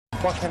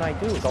What can I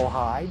do? Go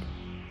hide?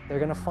 They're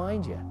going to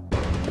find you.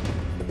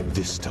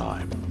 This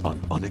time on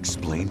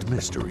Unexplained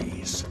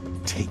Mysteries,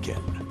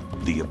 Taken,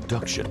 the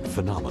abduction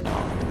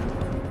phenomenon.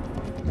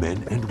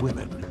 Men and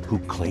women who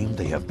claim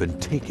they have been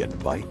taken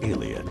by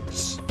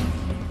aliens.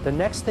 The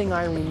next thing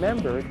I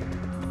remembered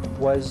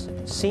was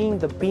seeing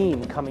the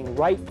beam coming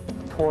right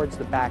towards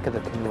the back of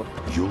the canoe.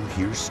 You'll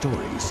hear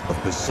stories of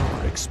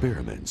bizarre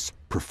experiments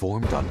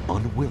performed on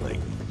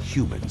unwilling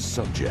human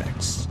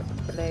subjects.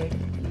 They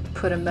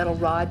put a metal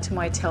rod to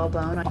my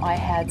tailbone. I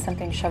had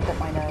something shoved up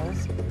my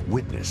nose.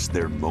 Witness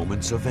their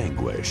moments of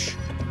anguish,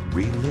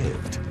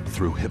 relived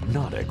through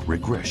hypnotic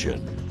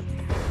regression.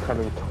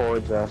 Coming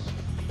towards us.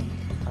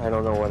 I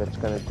don't know what it's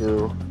going to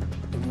do.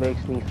 It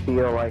makes me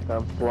feel like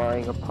I'm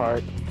flying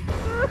apart.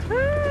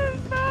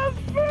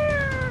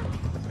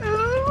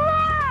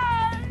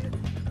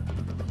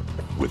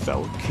 With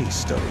our case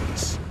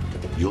studies,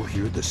 you'll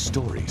hear the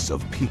stories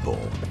of people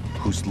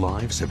whose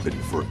lives have been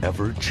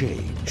forever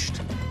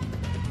changed.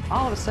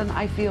 All of a sudden,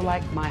 I feel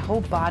like my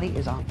whole body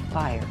is on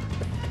fire.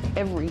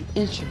 Every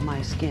inch of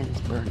my skin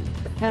is burning.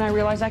 And I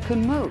realized I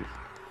couldn't move.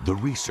 The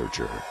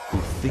researcher who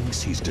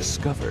thinks he's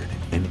discovered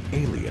an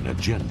alien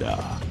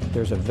agenda.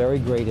 There's a very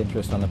great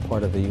interest on the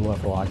part of the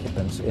UFO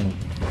occupants in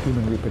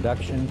human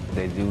reproduction.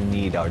 They do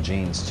need our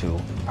genes to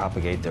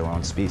propagate their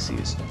own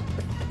species.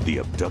 The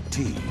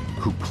abductee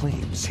who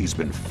claims he's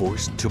been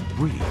forced to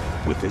breed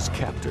with his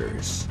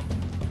captors.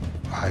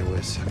 I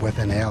was with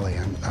an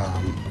alien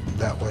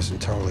that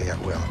wasn't totally at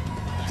will.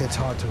 It's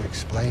hard to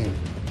explain.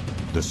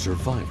 The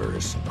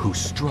survivors who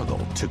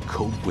struggle to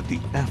cope with the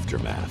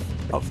aftermath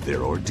of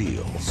their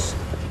ordeals.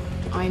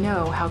 I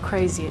know how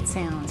crazy it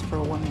sounds for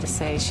a woman to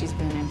say she's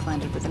been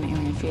implanted with an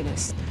alien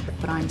fetus,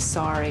 but I'm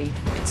sorry,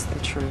 it's the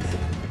truth.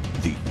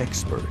 The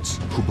experts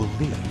who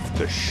believe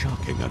the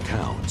shocking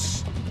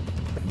accounts.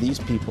 These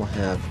people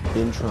have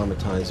been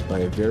traumatized by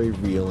a very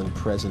real and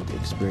present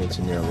experience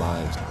in their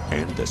lives.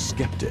 And the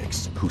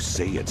skeptics who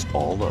say it's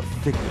all a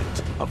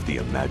figment of the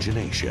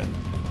imagination.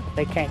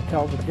 They can't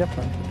tell the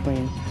difference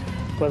between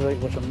whether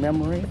it was a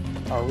memory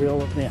or a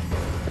real event.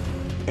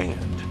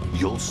 And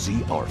you'll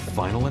see our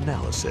final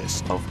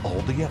analysis of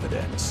all the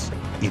evidence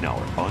in our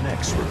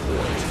UnEx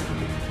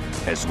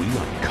report as we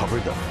uncover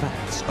the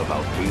facts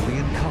about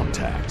alien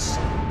contacts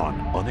on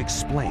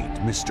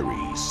Unexplained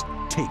Mysteries,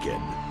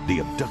 Taken, the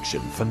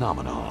abduction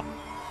phenomenon.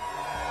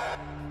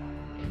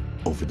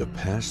 Over the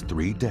past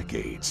 3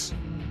 decades,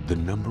 the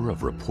number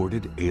of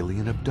reported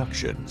alien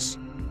abductions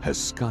has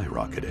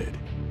skyrocketed.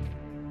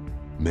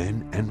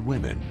 Men and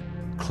women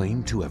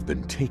claim to have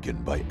been taken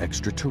by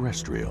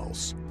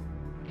extraterrestrials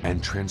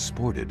and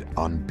transported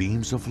on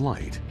beams of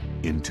light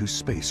into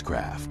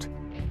spacecraft.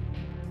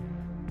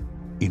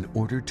 In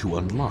order to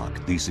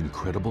unlock these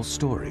incredible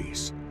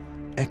stories,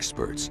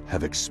 experts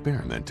have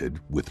experimented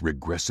with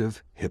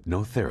regressive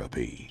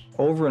hypnotherapy.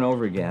 Over and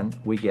over again,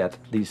 we get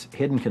these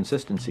hidden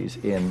consistencies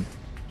in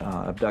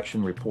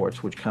abduction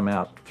reports which come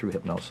out through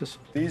hypnosis.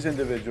 These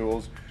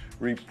individuals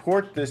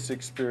report this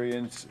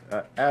experience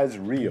as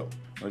real.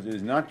 It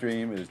is not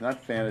dream, it is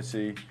not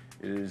fantasy,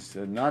 it is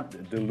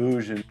not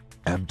delusion.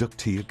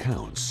 Abductee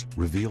accounts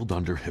revealed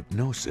under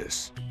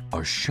hypnosis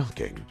are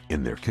shocking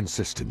in their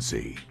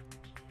consistency.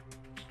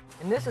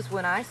 And this is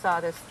when I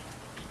saw this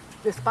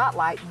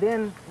spotlight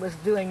then was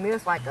doing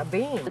this like a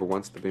beam.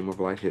 Once the beam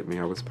of light hit me,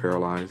 I was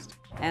paralyzed.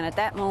 And at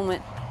that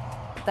moment,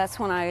 that's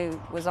when I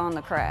was on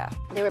the craft.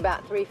 They were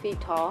about 3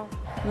 feet tall.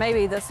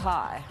 Maybe this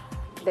high.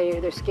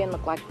 Their skin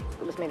looked like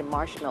it was made of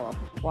marshmallow.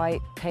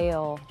 White,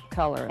 pale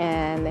color.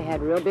 And they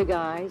had real big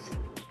eyes.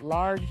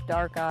 Large,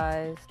 dark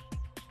eyes.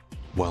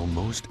 While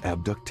most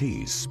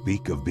abductees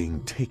speak of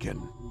being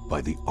taken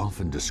by the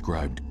often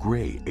described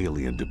gray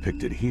alien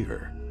depicted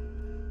here,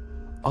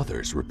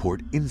 others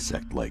report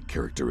insect-like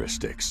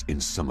characteristics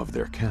in some of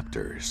their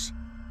captors.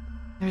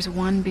 There's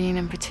one being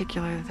in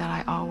particular that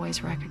I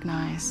always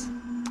recognize,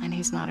 and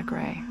he's not a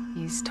gray.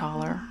 He's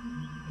taller,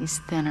 he's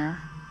thinner,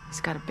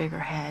 he's got a bigger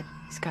head,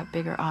 he's got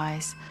bigger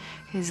eyes.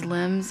 His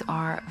limbs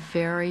are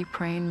very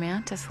praying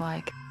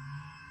mantis-like.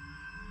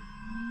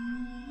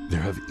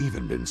 There have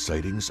even been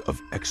sightings of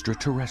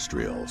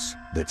extraterrestrials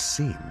that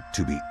seem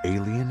to be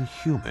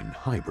alien-human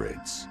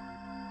hybrids.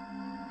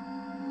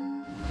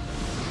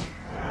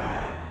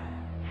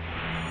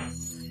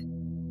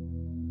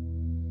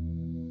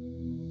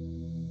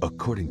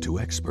 According to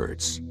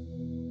experts,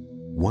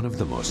 one of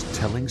the most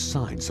telling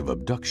signs of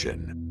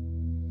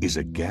abduction is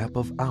a gap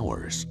of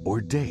hours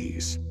or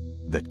days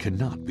that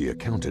cannot be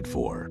accounted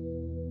for.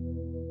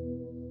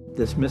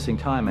 This missing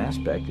time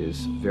aspect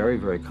is very,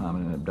 very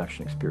common in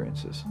abduction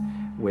experiences,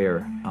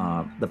 where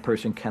the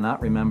person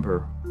cannot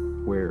remember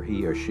where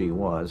he or she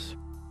was.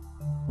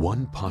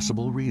 One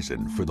possible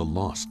reason for the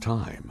lost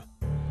time,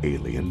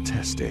 alien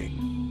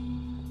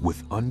testing.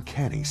 With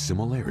uncanny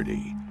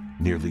similarity,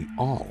 nearly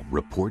all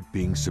report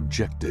being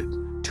subjected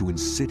to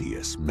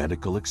insidious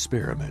medical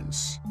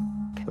experiments.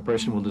 The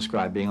person will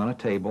describe being on a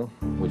table,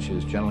 which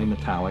is generally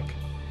metallic.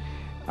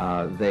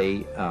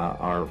 They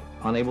are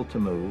unable to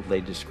move.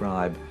 They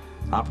describe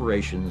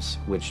operations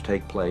which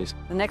take place.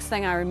 The next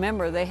thing I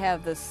remember, they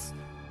have this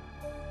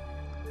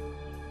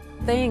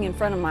thing in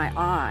front of my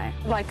eye.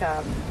 Like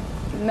a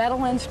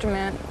metal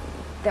instrument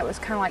that was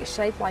kind of like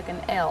shaped like an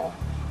L.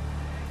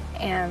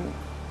 And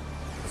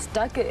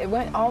stuck it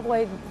went all the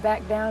way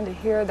back down to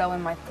here, though,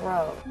 in my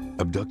throat.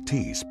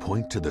 Abductees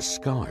point to the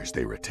scars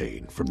they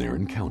retain from their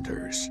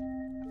encounters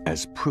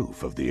as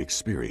proof of the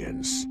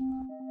experience.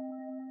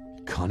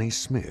 Connie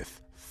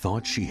Smith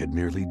thought she had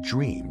merely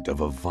dreamed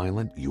of a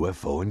violent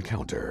UFO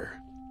encounter.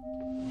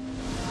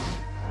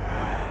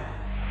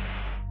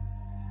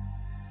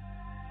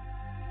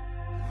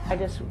 I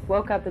just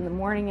woke up in the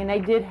morning and I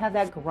did have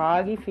that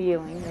groggy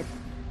feeling that,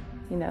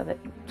 you know, that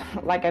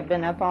like I've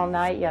been up all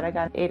night, yet I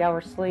got 8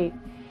 hours sleep.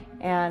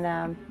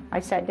 And I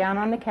sat down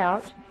on the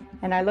couch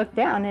and I looked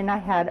down and I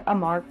had a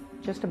mark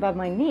just above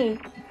my knee,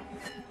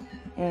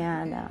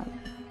 and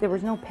there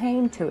was no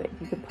pain to it.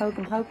 You could poke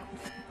and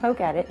poke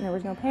at it and there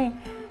was no pain.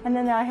 And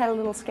then I had a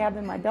little scab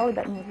in my belly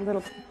button with a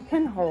little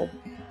pinhole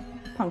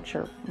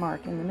puncture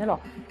mark in the middle.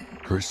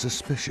 Her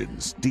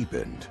suspicions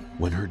deepened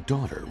when her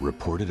daughter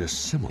reported a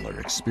similar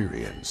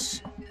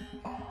experience.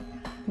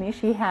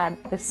 She had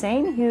the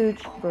same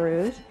huge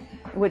bruise,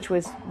 which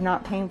was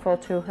not painful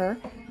to her.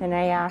 Then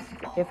I asked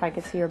if I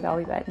could see her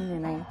belly button,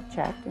 and I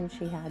checked, and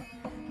she had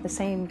the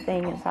same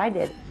thing as I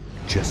did.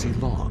 Jesse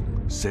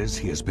Long says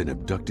he has been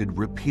abducted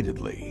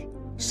repeatedly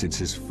since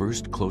his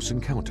first close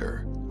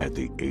encounter at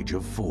the age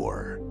of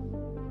 4.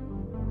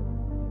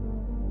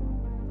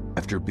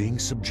 After being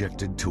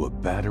subjected to a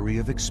battery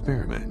of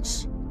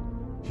experiments,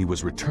 he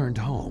was returned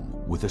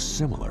home with a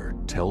similar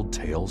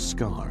telltale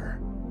scar.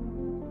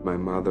 My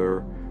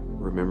mother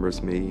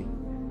remembers me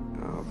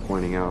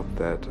pointing out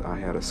that I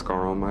had a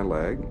scar on my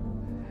leg.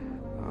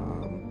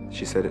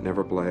 She said it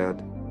never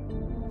bled.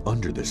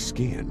 Under the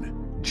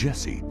skin,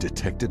 Jesse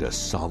detected a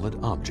solid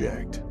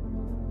object.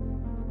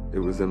 It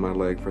was in my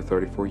leg for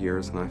 34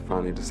 years, and I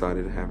finally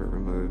decided to have it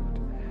removed.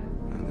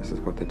 And this is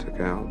what they took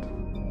out.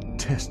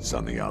 Tests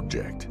on the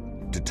object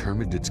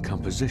determined its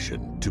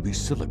composition to be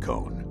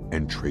silicone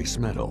and trace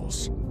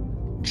metals.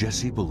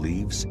 Jesse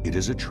believes it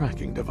is a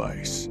tracking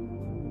device.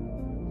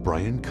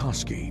 Brian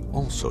Koski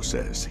also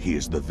says he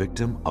is the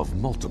victim of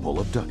multiple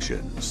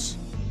abductions.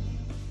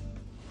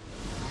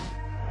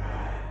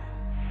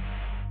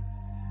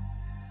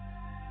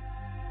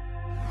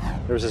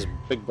 There's this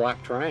big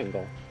black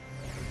triangle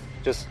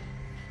just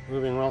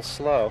moving real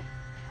slow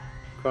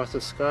across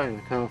the sky,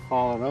 and I kind of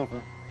followed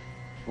over,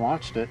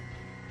 watched it,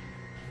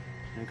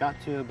 and it got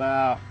to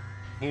about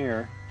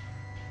here,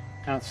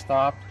 kind of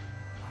stopped,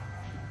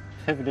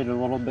 pivoted a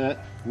little bit,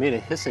 made a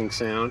hissing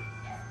sound,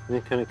 and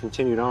then kind of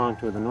continued on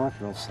to the north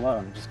real slow,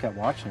 and just kept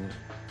watching it.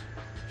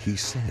 He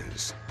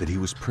says that he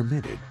was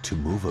permitted to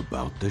move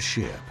about the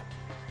ship.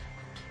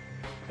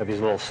 Have these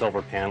little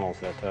silver panels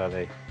that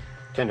they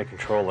tend to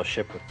control the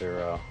ship with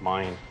their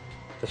mind.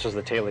 This is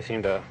the tail they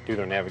seem to do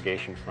their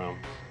navigation from.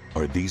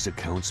 Are these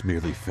accounts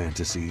merely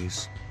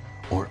fantasies,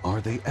 or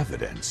are they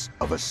evidence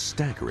of a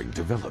staggering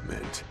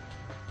development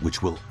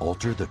which will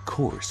alter the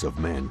course of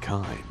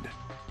mankind?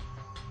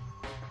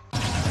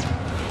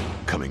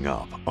 Coming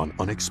up on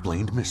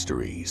Unexplained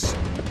Mysteries,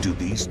 do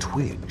these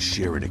twins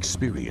share an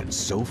experience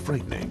so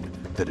frightening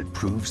that it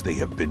proves they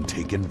have been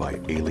taken by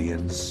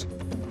aliens?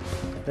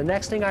 The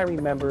next thing I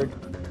remembered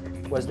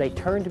was they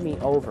turned me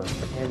over,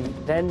 and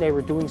then they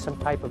were doing some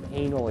type of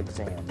anal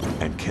exam.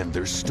 And can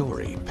their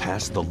story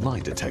pass the lie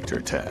detector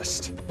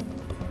test?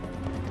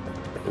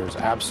 There's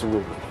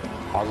absolutely,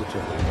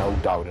 positively no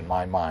doubt in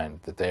my mind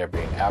that they are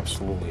being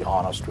absolutely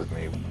honest with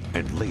me.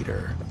 And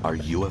later, are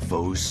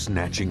UFOs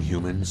snatching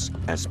humans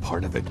as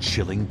part of a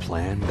chilling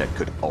plan that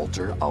could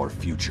alter our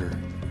future?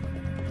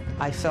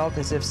 I felt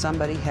as if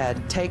somebody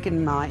had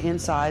taken my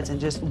insides and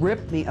just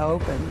ripped me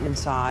open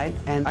inside,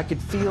 and I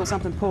could feel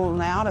something pulling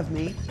out of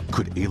me.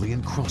 Could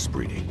alien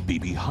crossbreeding be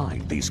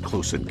behind these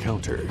close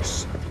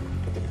encounters?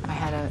 I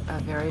had a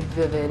very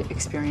vivid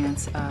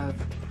experience of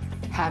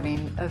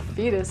having a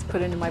fetus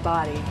put into my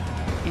body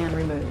and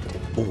removed.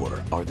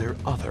 Or are there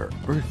other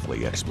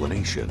earthly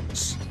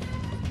explanations?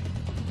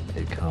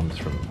 It comes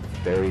from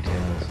fairy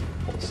tales,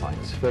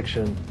 science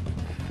fiction,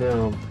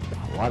 film,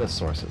 a lot of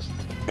sources.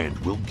 And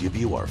we'll give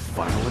you our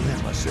final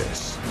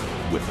analysis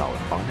with our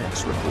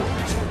UnEx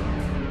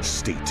report.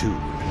 Stay tuned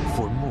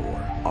for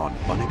more on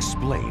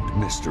Unexplained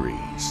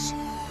Mysteries.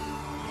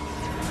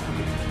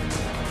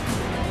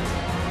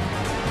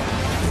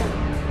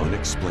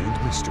 Unexplained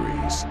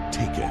Mysteries,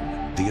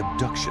 Taken, the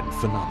Abduction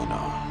Phenomena.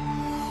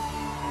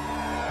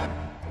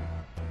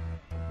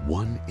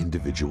 One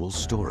individual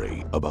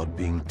story about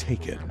being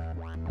taken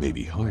may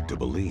be hard to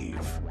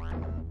believe.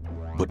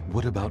 But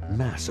what about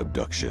mass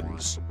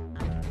abductions?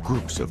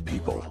 Groups of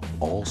people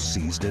all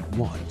seized at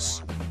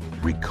once,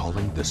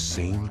 recalling the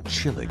same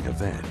chilling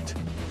event.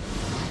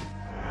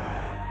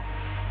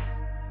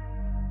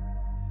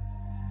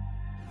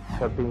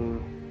 The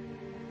beam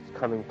is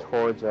coming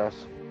towards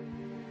us.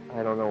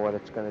 I don't know what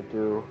it's going to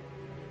do.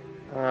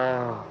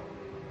 It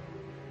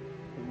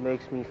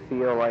makes me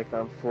feel like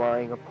I'm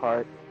flying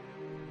apart.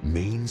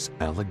 Maine's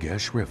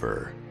Allagash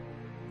River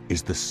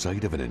is the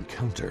site of an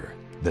encounter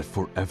that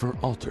forever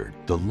altered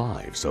the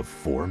lives of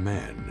 4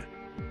 men.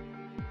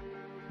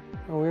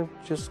 We were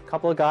just a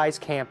couple of guys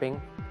camping,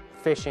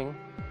 fishing,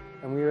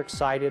 and we were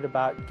excited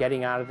about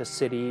getting out of the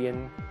city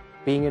and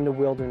being in the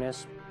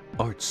wilderness.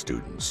 Art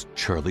students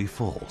Charlie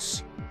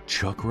Foles,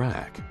 Chuck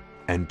Rack,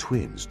 and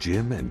twins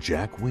Jim and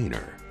Jack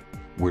Weiner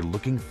were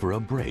looking for a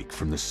break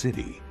from the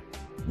city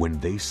when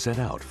they set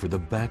out for the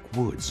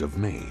backwoods of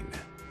Maine.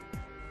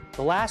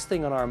 The last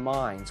thing on our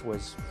minds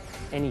was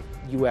any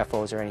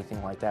UFOs or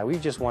anything like that. We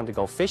just wanted to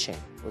go fishing.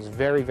 It was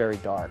very, very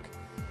dark.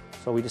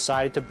 So we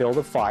decided to build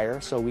a fire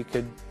so we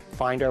could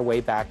find our way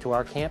back to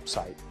our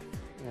campsite.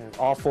 And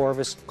all 4 of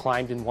us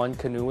climbed in one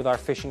canoe with our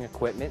fishing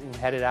equipment and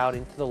headed out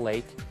into the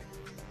lake.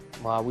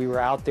 We were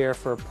out there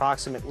for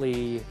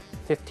approximately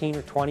 15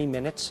 or 20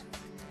 minutes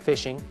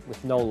fishing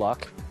with no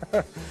luck.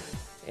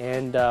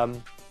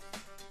 And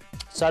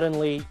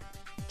suddenly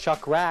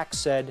Chuck Rack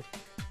said,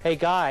 "Hey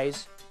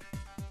guys,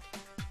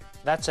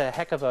 that's a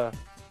heck of a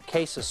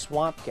case of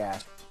swamp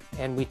gas."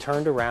 And we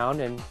turned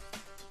around, and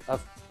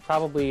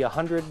probably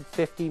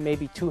 150,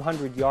 maybe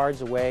 200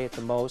 yards away at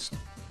the most,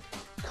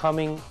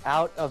 coming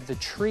out of the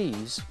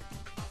trees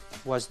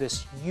was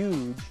this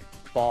huge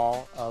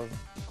ball of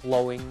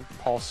glowing,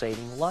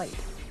 pulsating light.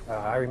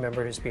 I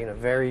remember it as being a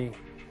very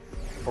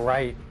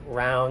bright,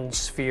 round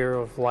sphere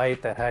of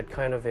light that had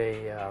kind of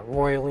a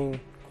roiling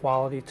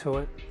quality to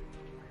it.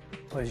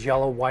 It was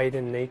yellow-white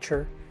in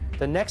nature.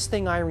 The next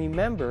thing I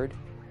remembered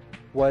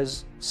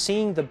was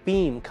seeing the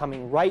beam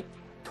coming right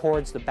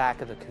towards the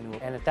back of the canoe.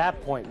 And at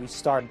that point, we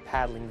started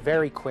paddling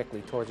very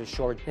quickly towards the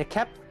shore. And it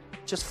kept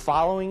just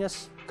following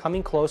us,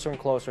 coming closer and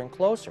closer and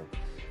closer.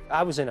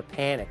 I was in a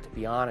panic, to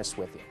be honest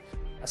with you.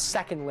 A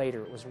second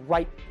later, it was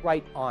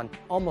right on,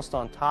 almost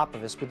on top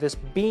of us, with this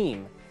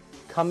beam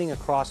coming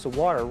across the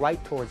water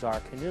right towards our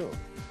canoe.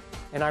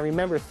 And I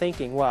remember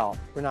thinking, well,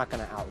 we're not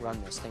going to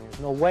outrun this thing. There's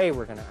no way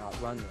we're going to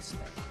outrun this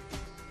thing.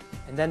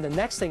 And then the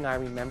next thing I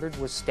remembered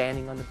was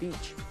standing on the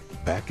beach.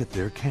 Back at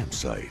their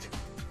campsite,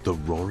 the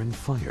roaring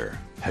fire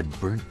had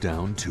burnt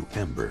down to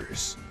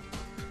embers.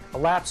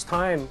 Elapsed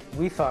time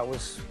we thought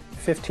was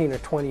 15 or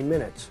 20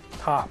 minutes,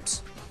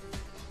 tops.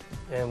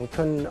 And we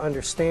couldn't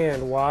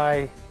understand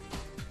why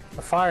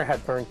the fire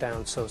had burnt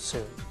down so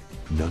soon.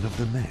 None of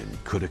the men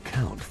could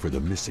account for the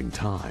missing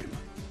time,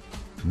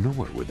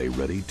 nor were they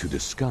ready to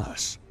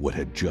discuss what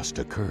had just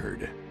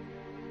occurred.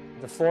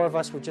 The 4 of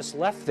us were just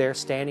left there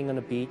standing on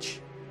the beach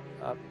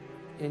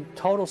in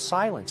total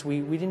silence. We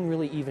didn't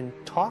really even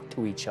talk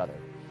to each other.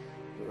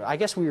 I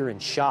guess we were in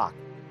shock.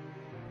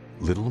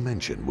 Little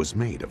mention was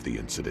made of the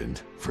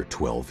incident for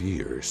 12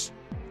 years,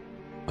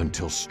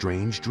 until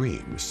strange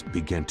dreams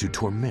began to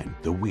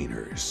torment the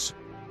Wieners.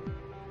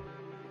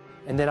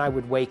 And then I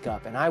would wake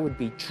up and I would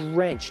be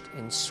drenched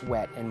in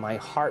sweat and my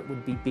heart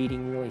would be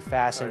beating really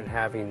fast. And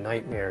having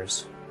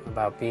nightmares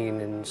about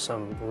being in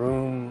some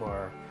room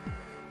or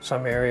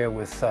some area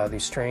with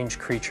these strange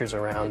creatures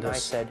around us. I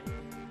said,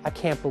 I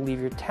can't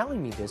believe you're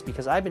telling me this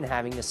because I've been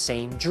having the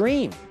same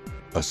dream.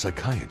 A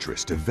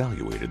psychiatrist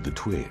evaluated the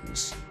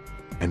twins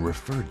and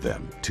referred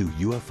them to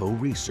UFO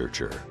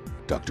researcher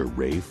Dr.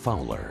 Ray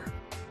Fowler.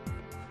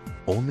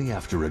 Only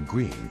after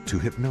agreeing to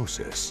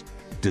hypnosis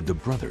did the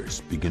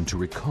brothers begin to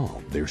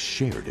recall their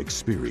shared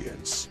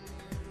experience.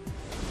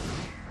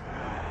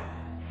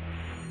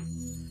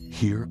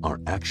 Here are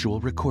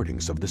actual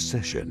recordings of the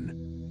session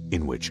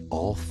in which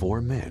all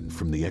 4 men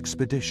from the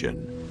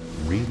expedition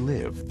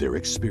relived their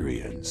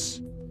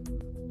experience.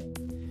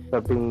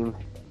 The beam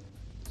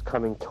is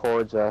coming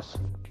towards us.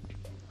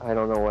 I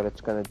don't know what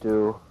it's going to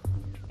do.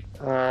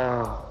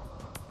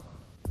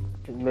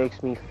 It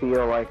makes me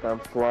feel like I'm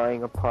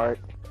flying apart.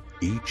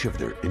 Each of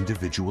their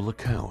individual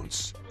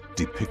accounts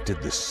depicted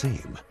the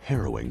same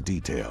harrowing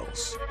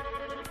details.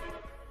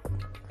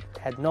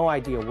 Had no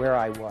idea where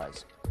I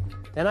was.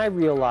 Then I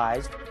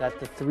realized that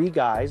the 3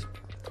 guys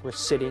were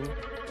sitting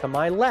to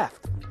my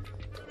left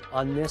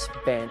on this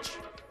bench,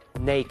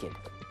 naked.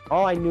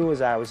 All I knew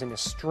was I was in a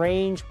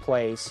strange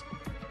place,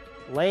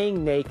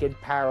 laying naked,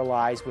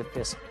 paralyzed, with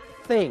this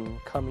thing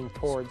coming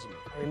towards me.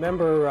 I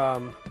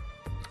remember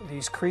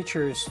these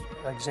creatures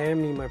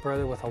examining my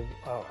brother with a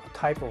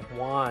type of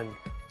wand.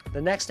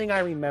 The next thing I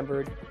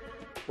remembered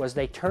was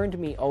they turned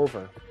me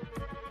over,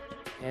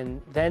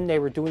 and then they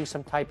were doing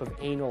some type of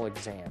anal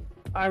exam.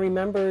 I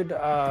remembered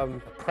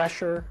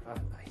pressure,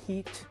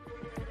 heat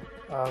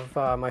of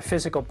my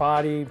physical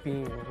body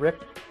being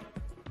ripped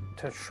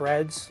to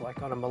shreds,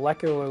 like on a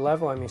molecular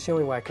level. I mean, it's the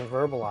only way I can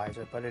verbalize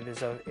it, but it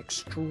is an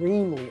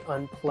extremely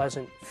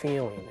unpleasant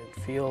feeling.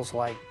 It feels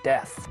like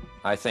death.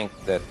 I think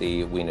that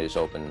the Wieners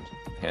opened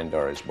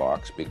Pandora's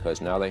box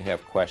because now they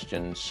have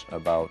questions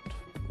about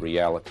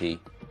reality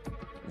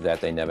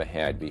that they never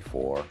had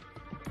before.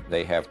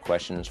 They have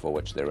questions for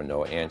which there are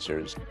no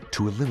answers.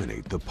 To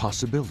eliminate the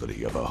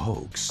possibility of a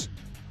hoax,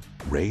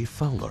 Ray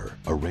Fowler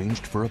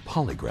arranged for a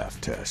polygraph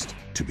test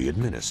to be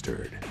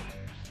administered.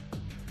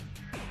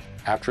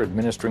 After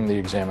administering the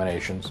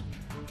examinations,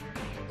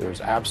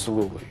 there's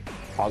absolutely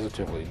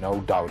positively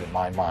no doubt in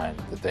my mind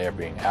that they are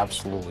being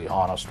absolutely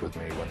honest with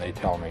me when they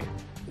tell me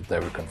that they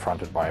were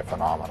confronted by a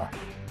phenomena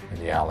in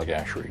the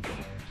Allagash region.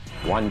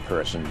 One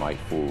person might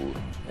fool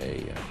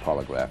a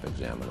polygraph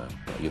examiner.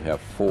 You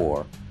have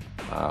four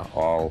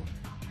all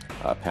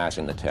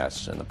passing the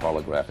tests, and the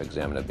polygraph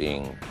examiner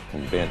being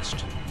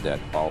convinced that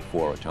all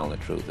four are telling the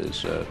truth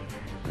is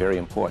very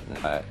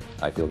important.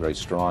 I feel very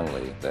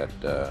strongly that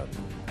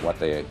what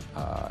they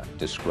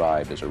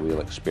describe is a real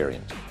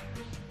experience.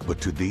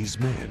 But to these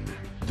men,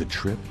 the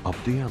trip up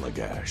the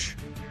Allagash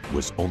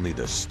was only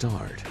the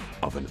start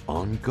of an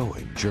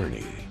ongoing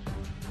journey.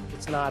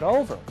 It's not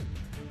over.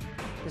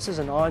 This is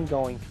an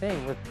ongoing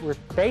thing.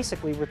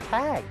 We're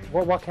tagged.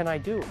 What can I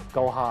do?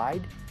 Go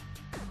hide?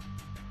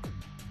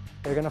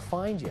 They're going to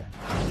find you.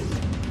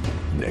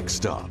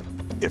 Next up,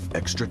 if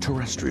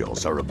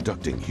extraterrestrials are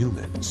abducting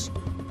humans,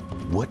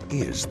 what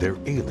is their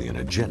alien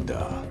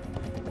agenda?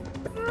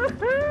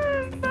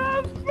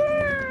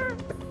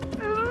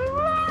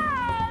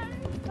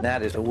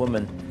 That is a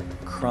woman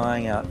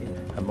crying out in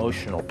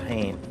emotional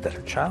pain that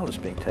her child is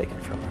being taken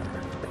from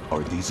her.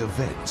 Are these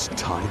events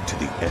tied to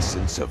the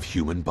essence of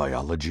human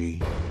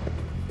biology?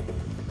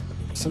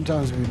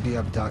 Sometimes we'd be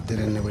abducted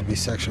and there would be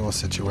sexual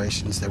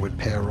situations that would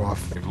pair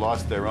off. They've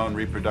lost their own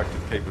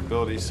reproductive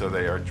capabilities, so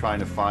they are trying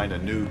to find a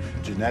new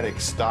genetic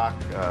stock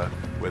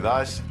with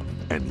us.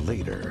 And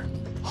later,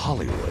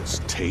 Hollywood's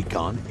take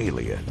on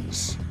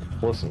aliens.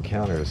 Close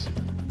Encounters,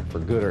 for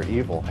good or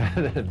evil,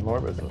 had an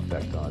enormous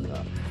effect on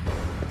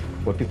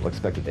what people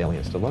expected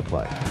aliens to look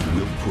like.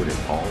 We'll put it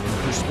all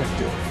in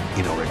perspective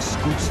in our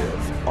exclusive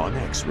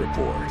UnEx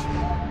report,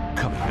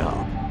 coming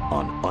up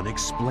on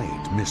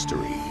Unexplained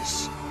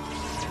Mysteries.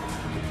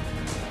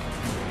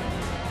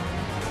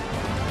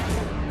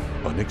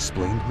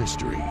 Unexplained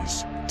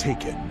Mysteries,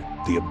 Taken,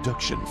 the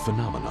Abduction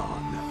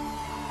Phenomenon.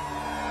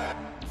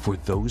 For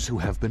those who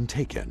have been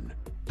taken,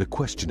 the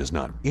question is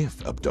not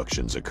if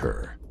abductions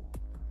occur,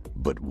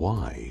 but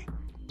why.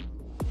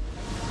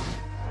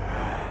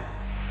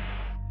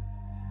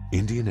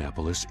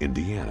 Indianapolis,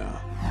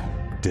 Indiana.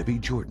 Debbie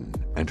Jordan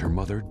and her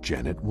mother,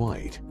 Janet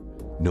White,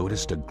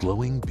 noticed a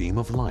glowing beam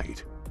of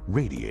light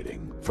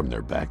radiating from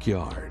their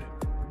backyard.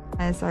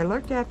 As I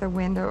looked out the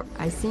window,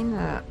 I seen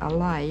a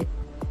light.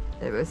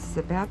 It was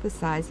about the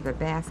size of a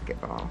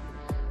basketball.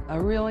 A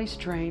really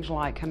strange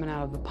light coming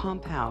out of the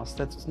pump house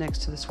that's next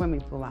to the swimming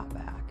pool out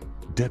back.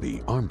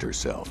 Debbie armed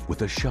herself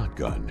with a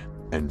shotgun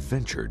and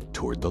ventured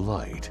toward the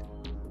light.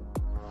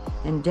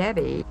 And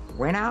Debbie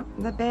went out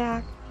in the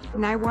back,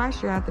 and I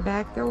watched her out the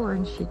back door,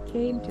 and she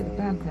came to the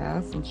pump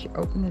house, and she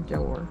opened the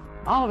door.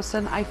 All of a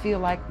sudden, I feel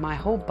like my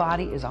whole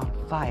body is on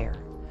fire.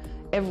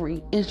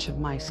 Every inch of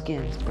my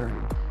skin is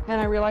burning.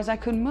 And I realized I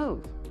couldn't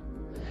move.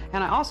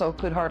 And I also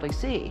could hardly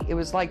see. It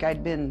was like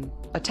I'd been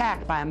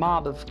attacked by a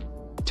mob of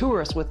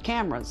tourists with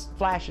cameras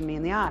flashing me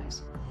in the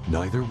eyes.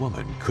 Neither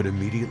woman could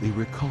immediately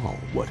recall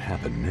what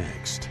happened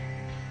next.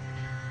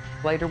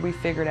 Later, we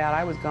figured out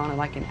I was gone in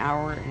like an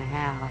hour and a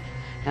half,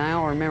 and I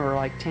only remember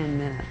like 10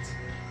 minutes.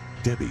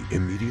 Debbie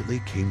immediately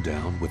came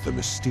down with a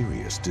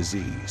mysterious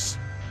disease,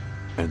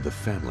 and the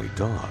family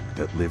dog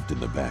that lived in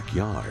the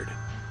backyard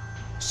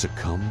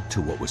succumbed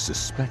to what was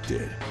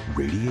suspected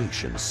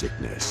radiation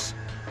sickness.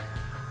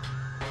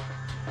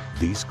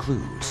 These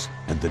clues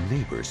and the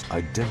neighbor's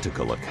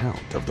identical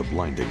account of the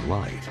blinding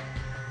light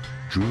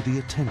drew the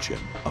attention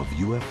of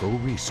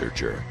UFO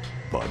researcher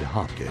Bud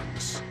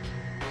Hopkins.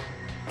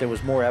 There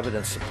was more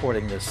evidence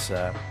supporting this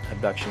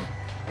abduction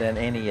than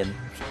any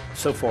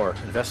so far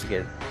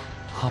investigated.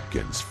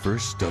 Hopkins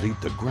first studied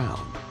the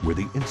ground where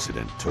the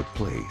incident took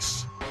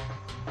place.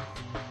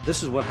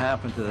 This is what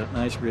happened to that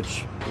nice,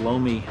 rich,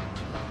 loamy,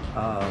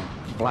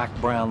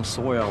 black-brown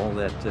soil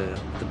that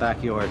the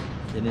backyard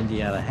in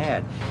Indiana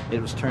had. It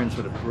was turned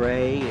sort of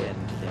gray and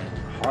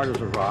hard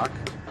as a rock.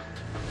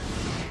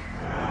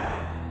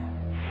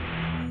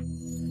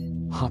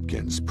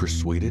 Hopkins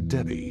persuaded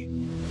Debbie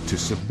to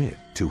submit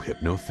to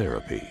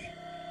hypnotherapy.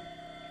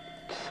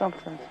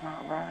 Something's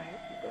not right.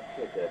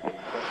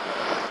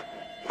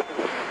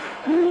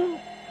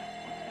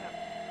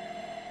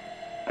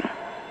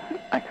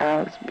 Like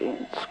I was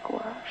being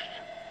squashed.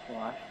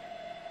 Squashed?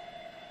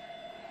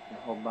 Your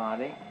whole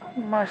body?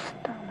 My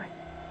stomach.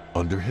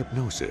 Under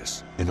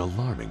hypnosis, an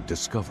alarming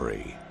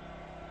discovery.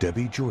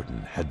 Debbie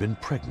Jordan had been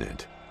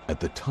pregnant at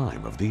the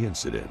time of the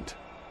incident,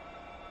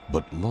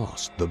 but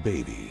lost the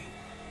baby.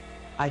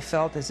 I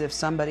felt as if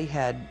somebody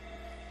had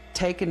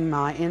taken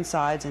my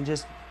insides and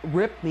just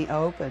ripped me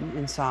open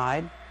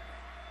inside,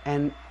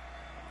 and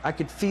I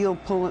could feel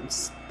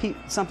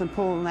something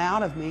pulling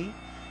out of me,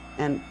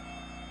 and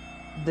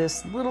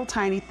this little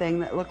tiny thing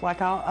that looked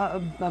like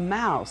a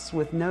mouse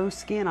with no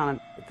skin on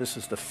it. This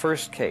is the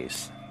first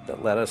case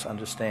that let us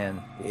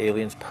understand the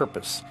alien's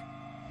purpose.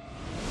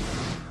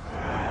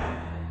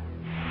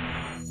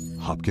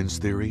 Hopkins'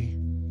 theory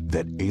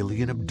that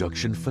alien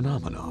abduction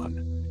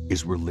phenomenon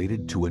is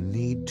related to a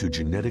need to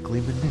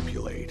genetically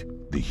manipulate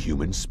the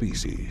human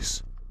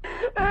species.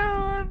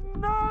 I was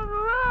not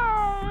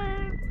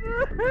wrong.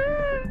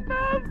 It's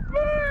not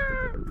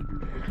fair.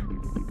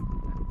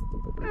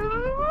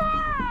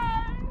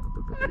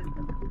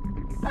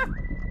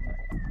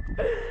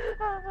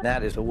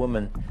 That is a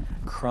woman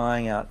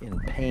crying out in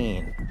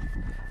pain,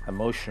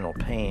 emotional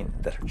pain,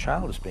 that her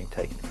child is being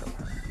taken from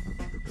her.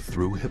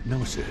 Through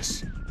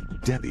hypnosis,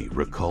 Debbie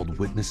recalled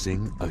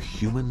witnessing a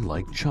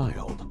human-like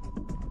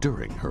child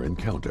during her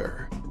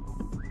encounter.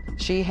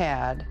 She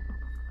had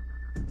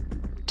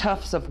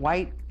tufts of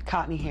white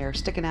cottony hair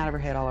sticking out of her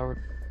head all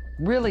over,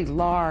 really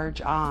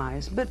large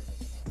eyes, but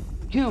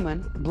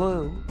human,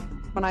 blue.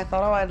 When I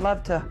thought, oh, I'd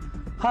love to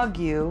hug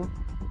you,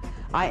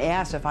 I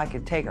asked if I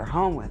could take her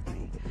home with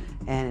me,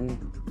 and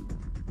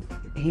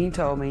he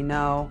told me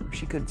no,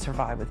 she could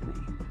survive with me.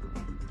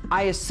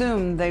 I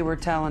assumed they were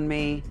telling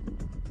me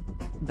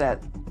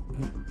that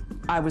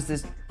I was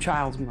this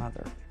child's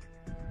mother.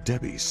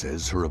 Debbie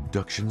says her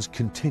abductions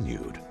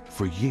continued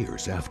for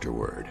years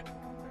afterward,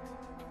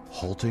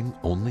 halting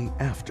only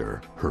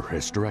after her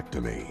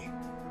hysterectomy.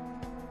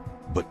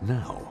 But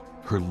now,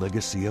 her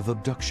legacy of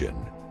abduction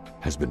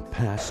has been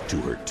passed to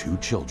her 2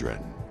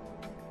 children.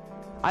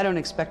 I don't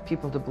expect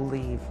people to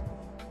believe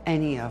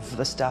any of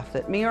the stuff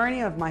that me or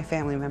any of my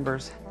family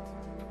members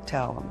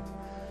tell them.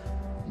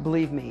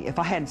 Believe me, if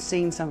I hadn't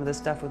seen some of this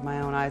stuff with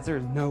my own eyes,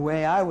 there's no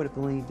way I would have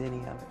believed any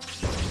of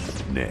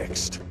it.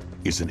 Next,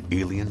 is an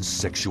alien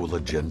sexual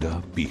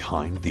agenda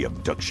behind the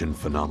abduction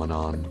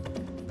phenomenon?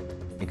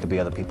 It could be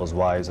other people's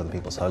wives, other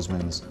people's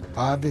husbands.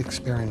 I've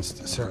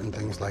experienced certain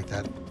things like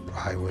that.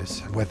 I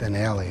was with an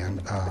alien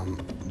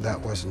that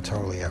wasn't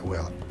totally at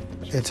will.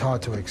 It's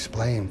hard to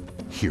explain.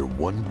 Hear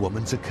one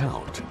woman's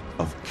account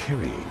of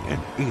carrying an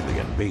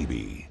alien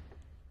baby.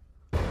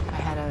 I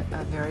had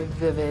a very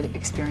vivid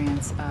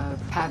experience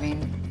of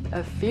having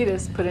a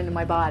fetus put into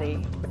my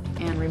body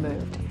and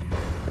removed.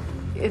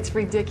 It's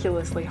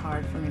ridiculously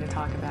hard for me to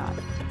talk about.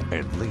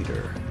 And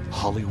later,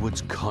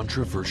 Hollywood's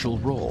controversial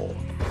role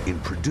in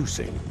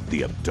producing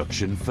the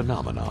abduction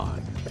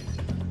phenomenon.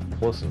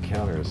 Close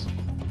encounters,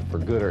 for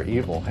good or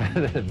evil,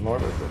 had an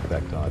enormous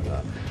effect on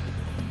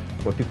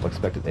what people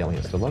expected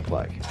aliens to look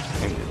like.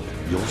 And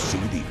you'll see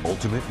the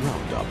ultimate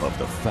roundup of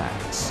the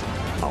facts.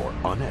 Our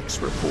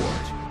UnEx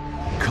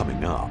report,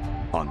 coming up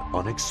on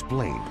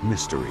Unexplained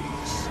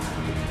Mysteries.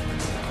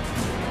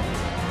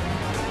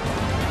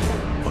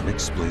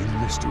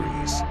 Unexplained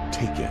Mysteries,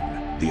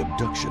 Taken, the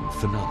abduction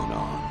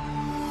phenomenon.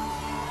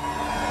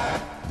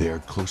 They are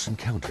close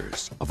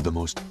encounters of the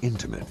most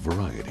intimate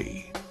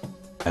variety.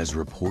 As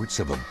reports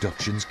of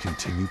abductions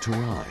continue to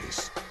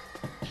rise,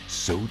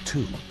 so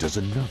too does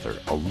another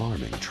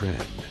alarming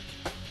trend: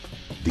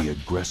 the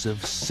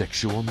aggressive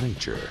sexual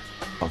nature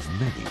of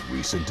many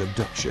recent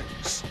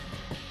abductions.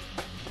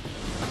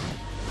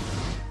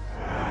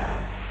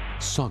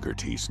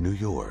 Saugerties, New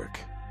York.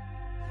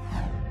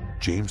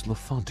 James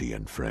LaFonte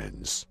and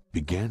friends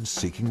began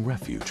seeking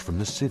refuge from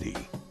the city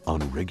on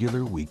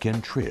regular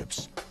weekend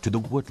trips to the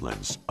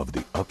woodlands of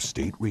the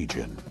upstate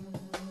region.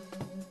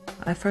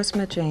 I first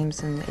met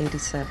James in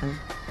 '87,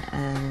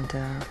 and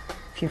a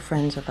few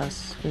friends of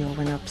us, we all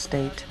went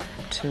upstate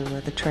to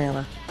the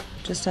trailer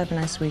just to have a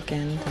nice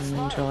weekend and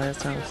enjoy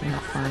ourselves and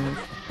have fun.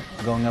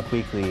 Going up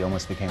weekly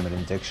almost became an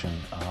addiction.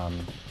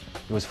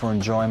 It was for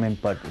enjoyment,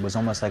 but it was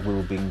almost like we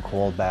were being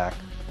called back.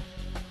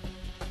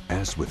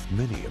 As with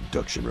many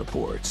abduction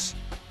reports,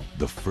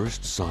 the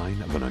first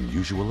sign of an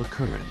unusual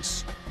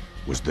occurrence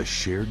was the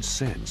shared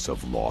sense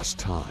of lost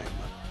time.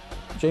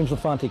 James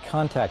LaFonte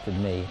contacted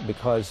me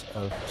because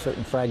of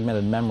certain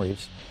fragmented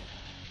memories.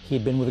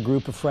 He'd been with a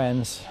group of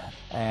friends,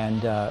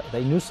 and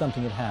they knew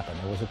something had happened.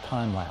 There was a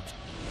time lapse.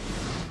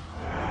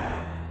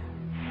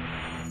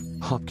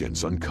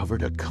 Hopkins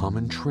uncovered a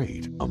common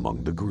trait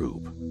among the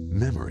group: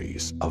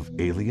 memories of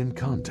alien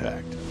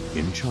contact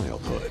in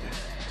childhood.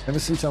 Ever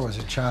since I was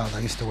a child, I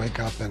used to wake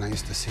up and I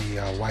used to see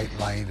white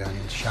light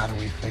and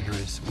shadowy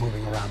figures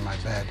moving around my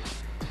bed,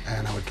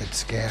 and I would get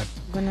scared.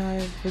 When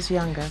I was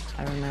younger,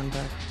 I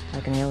remember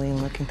like an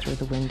alien looking through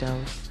the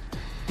window,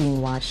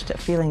 being watched, a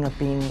feeling of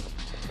being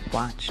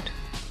watched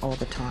all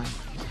the time.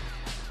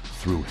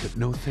 Through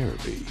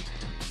hypnotherapy,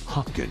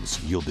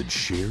 Hopkins yielded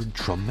shared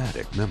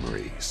traumatic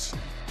memories.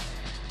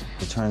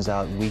 It turns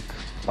out week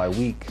by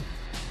week,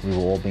 we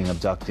were all being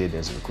abducted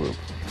as a group.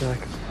 It's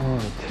like I'm on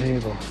a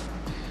table.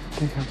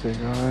 They have big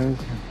eyes, and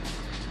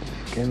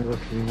the skin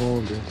looks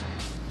remolded.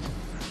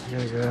 I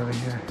gotta get out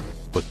of here.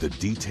 But the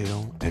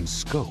detail and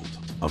scope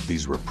of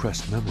these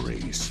repressed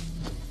memories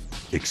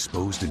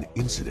exposed an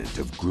incident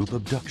of group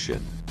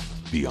abduction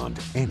beyond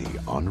any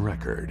on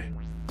record.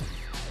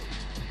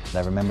 I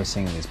remember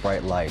seeing these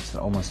bright lights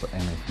almost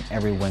in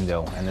every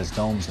window, and there's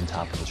domes on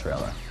top of the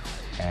trailer.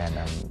 And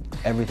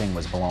everything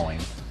was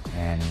glowing,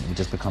 and we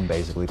just become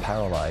basically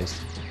paralyzed.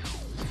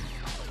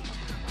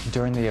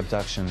 During the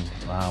abduction,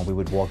 we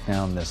would walk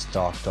down this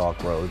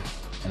dark road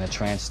in a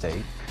trance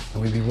state.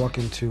 And we'd be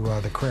walking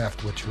to the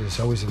craft, which was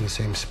always in the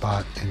same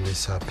spot in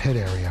this pit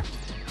area.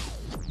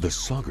 The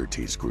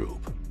Saugerties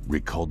group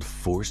recalled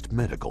forced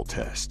medical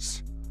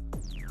tests,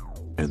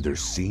 and there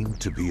seemed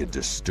to be a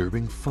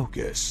disturbing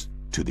focus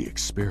to the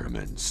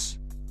experiments.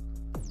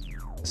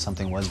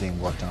 Something was being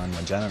worked on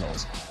my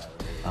genitals.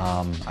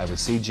 I would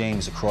see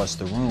James across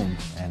the room,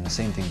 and the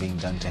same thing being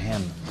done to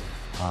him.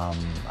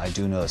 I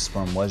do know the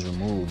sperm was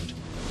removed.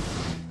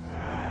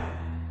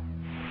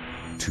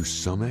 To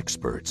some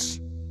experts,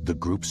 the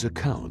group's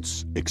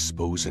accounts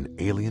expose an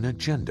alien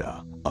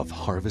agenda of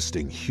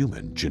harvesting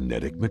human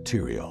genetic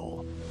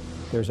material.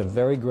 There's a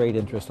very great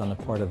interest on the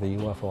part of the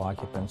UFO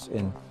occupants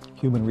in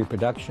human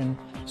reproduction,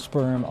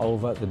 sperm,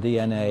 ova, the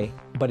DNA,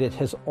 but it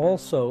has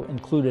also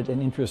included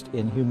an interest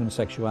in human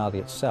sexuality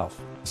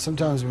itself.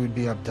 Sometimes we would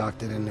be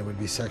abducted and there would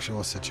be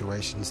sexual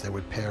situations that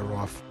would pair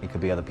off. It could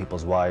be other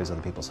people's wives,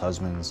 other people's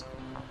husbands,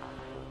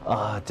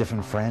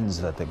 different friends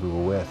that we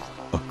were with.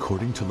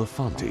 According to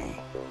LaFonte,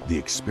 the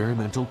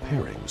experimental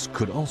pairings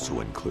could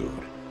also include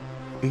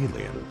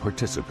alien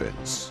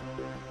participants.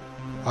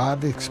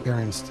 I've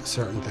experienced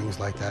certain things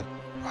like that.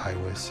 I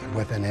was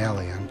with an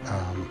alien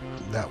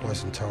that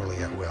wasn't totally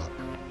at will.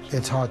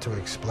 It's hard to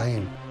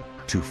explain.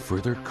 To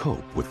further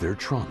cope with their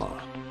trauma,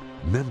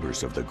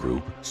 members of the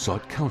group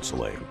sought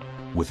counseling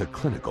with a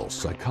clinical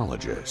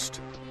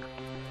psychologist.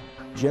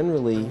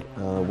 Generally,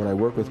 when I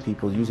work with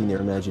people using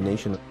their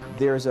imagination,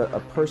 there's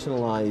a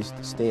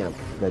personalized stamp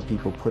that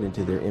people put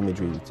into their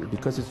imagery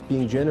because it's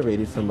being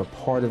generated from a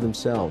part of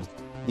themselves.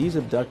 These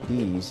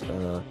abductees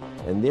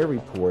and their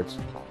reports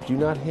do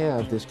not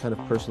have this kind of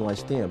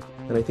personalized stamp,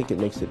 and I think it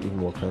makes it even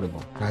more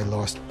credible. I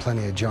lost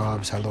plenty of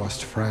jobs, I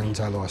lost friends,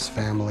 I lost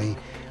family,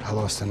 I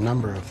lost a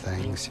number of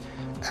things,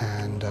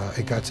 and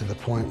it got to the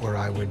point where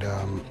I would,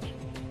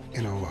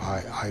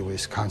 I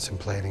was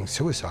contemplating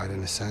suicide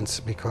in a sense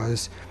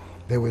because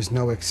there was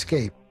no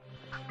escape.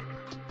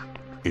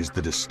 Is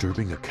the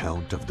disturbing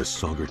account of the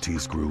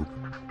Socrates group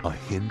a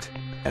hint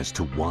as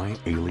to why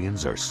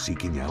aliens are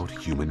seeking out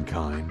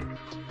humankind?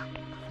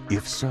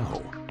 If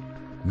so,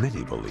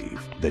 many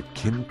believe that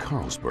Kim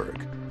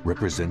Carlsberg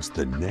represents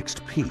the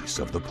next piece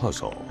of the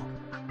puzzle.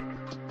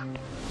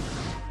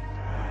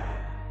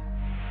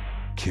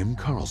 Kim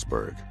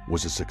Carlsberg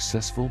was a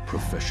successful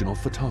professional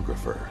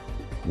photographer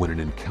when an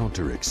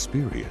encounter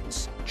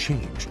experience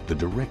changed the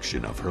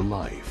direction of her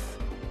life.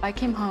 I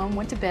came home,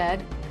 went to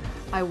bed,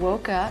 I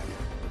woke up,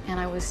 and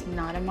I was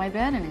not in my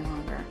bed any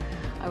longer.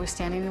 I was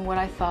standing in what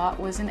I thought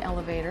was an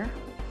elevator.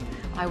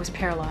 I was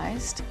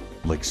paralyzed.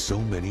 Like so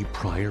many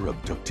prior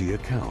abductee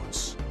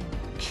accounts,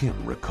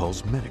 Kim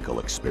recalls medical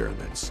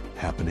experiments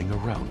happening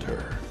around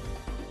her.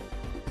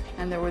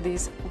 And there were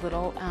these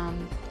little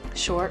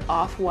short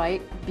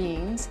off-white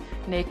beings,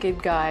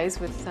 naked guys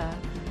with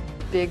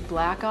big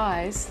black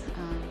eyes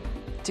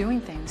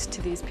doing things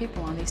to these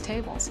people on these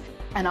tables.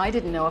 And I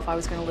didn't know if I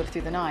was going to live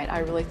through the night. I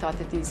really thought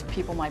that these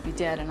people might be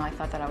dead, and I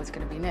thought that I was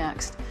going to be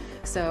next.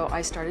 So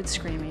I started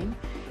screaming,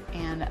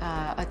 and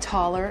a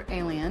taller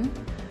alien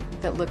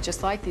that looked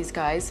just like these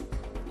guys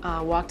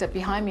walked up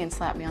behind me and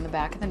slapped me on the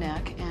back of the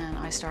neck, and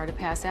I started to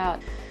pass out.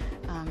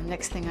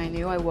 Next thing I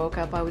knew, I woke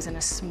up. I was in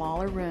a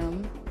smaller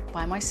room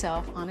by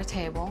myself on a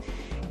table,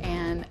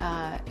 and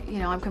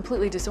I'm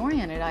completely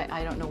disoriented.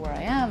 I don't know where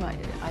I am.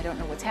 I don't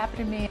know what's happened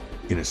to me.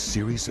 In a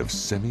series of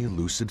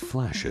semi-lucid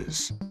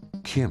flashes,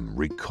 Kim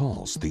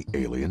recalls the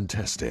alien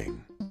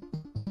testing.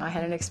 I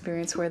had an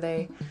experience where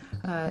they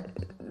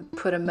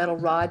put a metal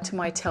rod to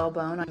my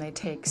tailbone and they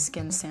take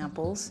skin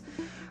samples.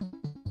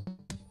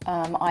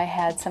 I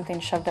had something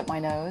shoved up my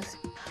nose.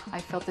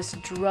 I felt this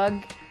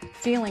drug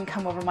feeling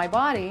come over my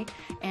body,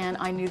 and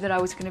I knew that I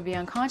was going to be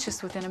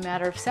unconscious within a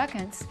matter of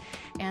seconds,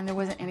 and there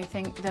wasn't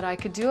anything that I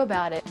could do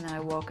about it. And then I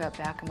woke up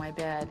back in my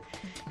bed,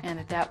 and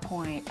at that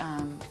point,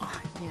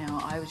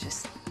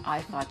 I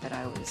thought that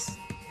I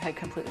had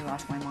completely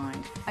lost my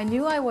mind. I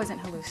knew I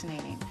wasn't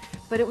hallucinating,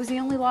 but it was the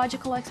only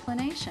logical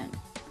explanation.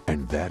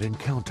 And that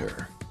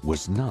encounter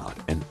was not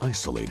an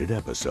isolated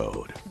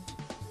episode.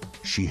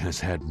 She has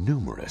had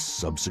numerous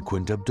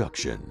subsequent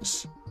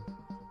abductions.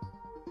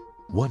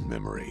 One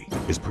memory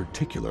is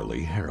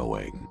particularly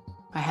harrowing.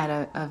 I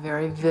had a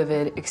very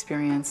vivid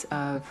experience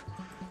of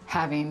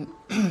having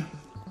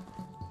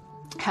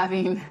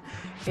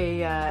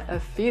a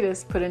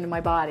fetus put into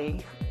my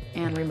body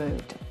and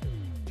removed.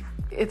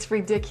 It's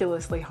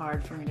ridiculously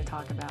hard for me to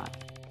talk about.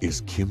 Is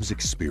Kim's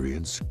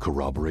experience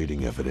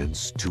corroborating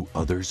evidence to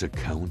others'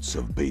 accounts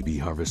of baby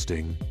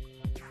harvesting?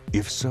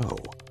 If so,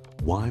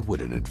 why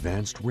would an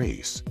advanced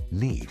race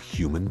need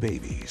human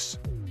babies?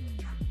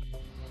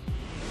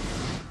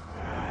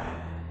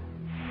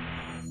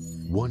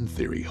 One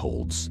theory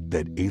holds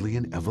that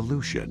alien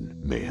evolution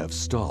may have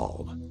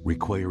stalled,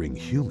 requiring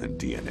human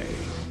DNA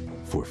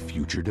for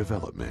future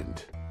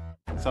development.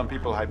 Some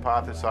people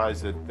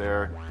hypothesize that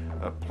their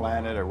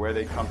planet or where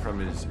they come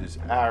from is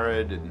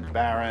arid and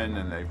barren,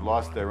 and they've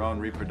lost their own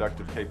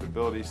reproductive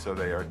capabilities, so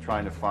they are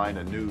trying to find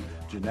a new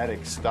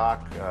genetic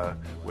stock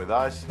with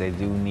us. They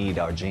do need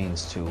our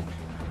genes to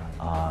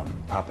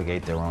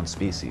propagate their own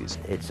species.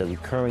 It's a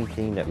recurring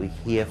theme that we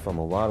hear from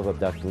a lot of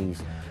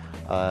abductees.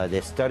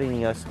 They're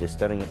studying us, they're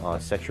studying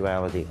our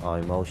sexuality, our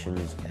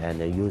emotions, and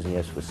they're using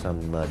us for some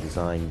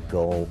design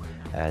goal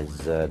as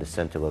the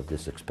center of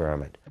this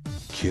experiment.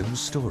 Kim's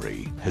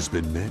story has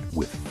been met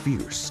with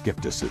fierce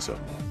skepticism.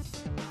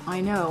 I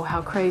know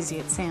how crazy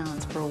it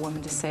sounds for a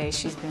woman to say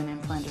she's been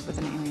implanted with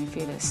an alien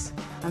fetus.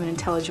 I'm an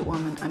intelligent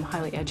woman, I'm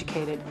highly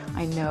educated,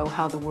 I know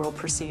how the world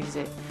perceives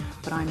it,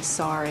 but I'm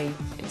sorry,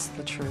 it's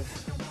the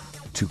truth.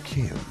 To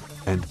Kim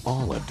and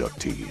all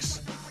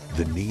abductees,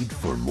 the need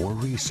for more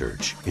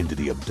research into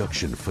the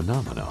abduction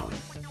phenomenon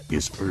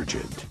is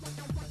urgent.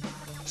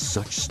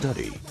 Such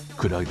study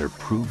could either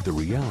prove the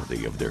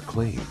reality of their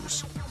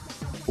claims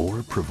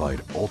or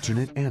provide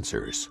alternate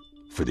answers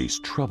for these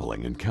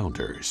troubling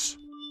encounters.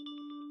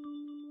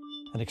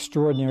 An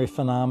extraordinary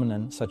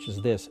phenomenon such as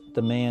this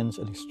demands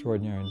an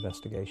extraordinary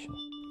investigation.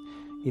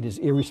 It is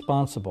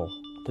irresponsible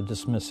to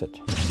dismiss it.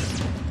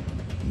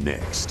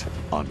 Next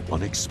on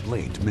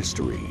Unexplained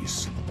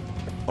Mysteries,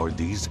 are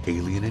these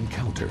alien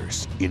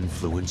encounters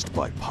influenced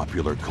by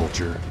popular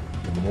culture?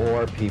 The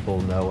more people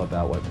know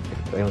about what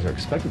aliens are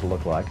expected to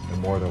look like, the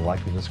more they're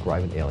likely to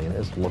describe an alien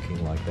as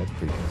looking like that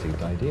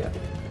preconceived idea.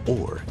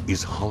 Or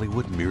is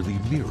Hollywood merely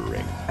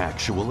mirroring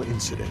actual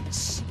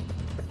incidents?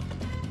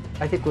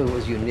 I think what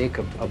was unique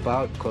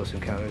about Close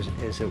Encounters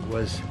is it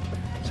was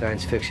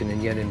science fiction,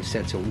 and yet in a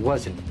sense it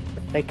wasn't.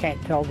 They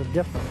can't tell the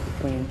difference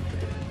between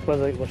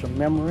whether it was a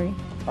memory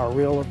or a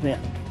real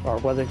event, or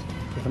whether it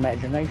was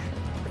imagination.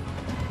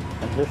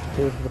 And this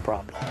is the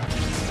problem.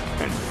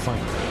 And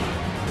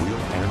finally, we'll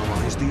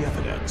analyze the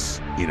evidence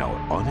in our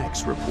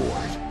UnEx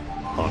report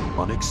on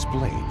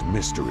Unexplained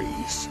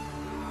Mysteries.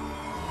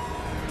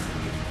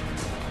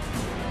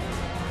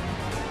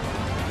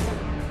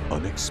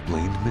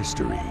 Unexplained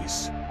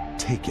Mysteries.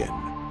 Taken,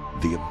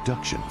 the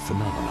abduction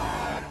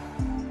phenomenon.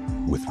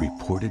 With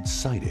reported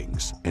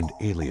sightings and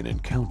alien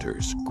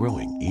encounters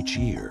growing each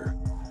year,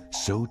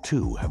 so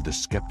too have the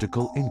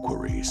skeptical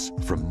inquiries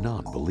from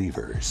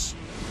non-believers.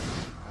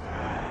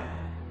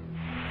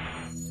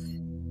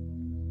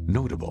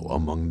 Notable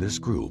among this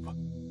group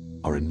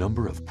are a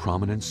number of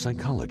prominent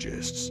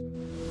psychologists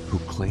who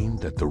claim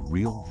that the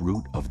real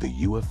root of the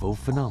UFO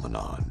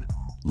phenomenon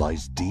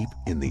lies deep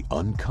in the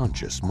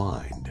unconscious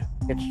mind.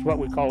 It's what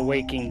we call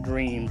waking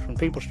dreams. When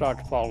people start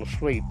to fall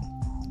asleep,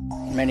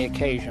 on many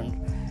occasions,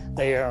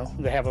 they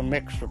have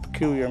a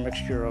peculiar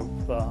mixture of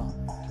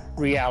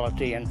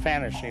reality and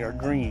fantasy or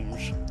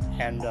dreams.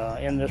 And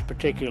in this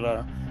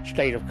particular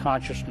state of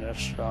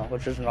consciousness,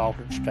 which is an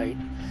altered state,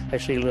 they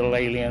see little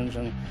aliens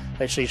and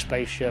they see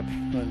spaceships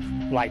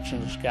and lights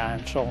in the sky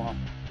and so on.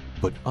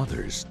 But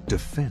others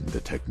defend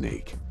the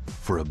technique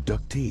for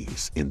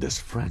abductees in this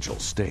fragile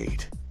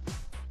state.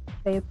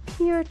 They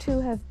appear to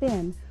have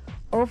been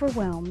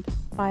overwhelmed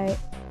by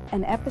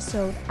an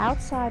episode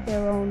outside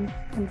their own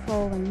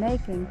control and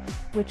making,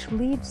 which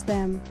leaves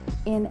them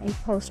in a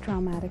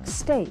post-traumatic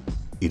state.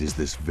 It is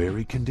this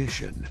very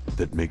condition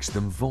that makes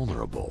them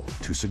vulnerable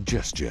to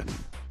suggestion.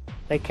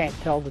 They can't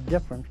tell the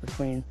difference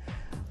between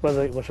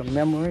whether it was a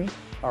memory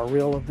or a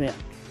real event,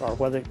 or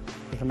whether it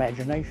was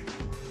imagination.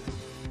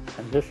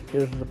 And this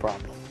is the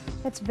problem.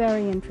 It's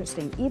very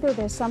interesting. Either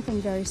there's something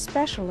very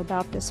special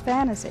about this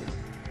fantasy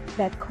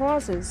that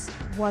causes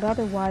what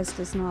otherwise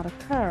does not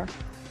occur,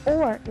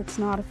 or it's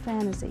not a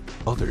fantasy.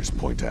 Others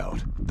point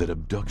out that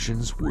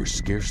abductions were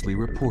scarcely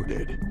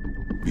reported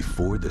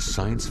before the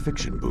science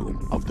fiction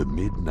boom of the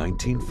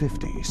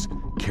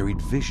mid-1950s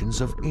carried visions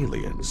of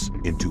aliens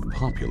into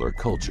popular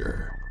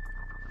culture.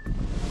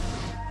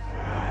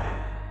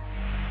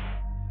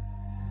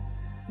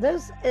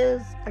 This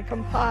is a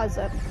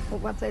composite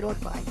of what they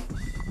look like.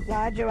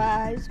 Larger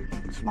eyes,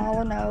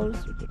 smaller nose,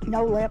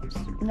 no lips,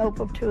 no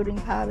protruding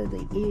part of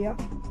the ear,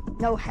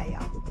 no hair,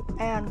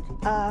 and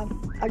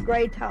a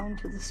gray tone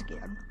to the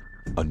skin.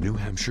 A New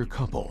Hampshire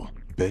couple,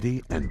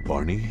 Betty and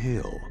Barney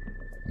Hill,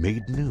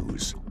 made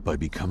news by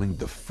becoming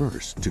the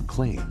first to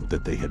claim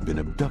that they had been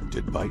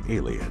abducted by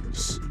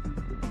aliens.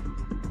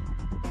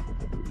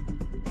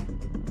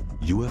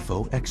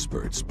 UFO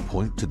experts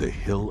point to the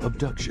Hill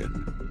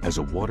abduction as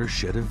a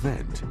watershed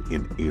event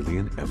in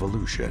alien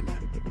evolution.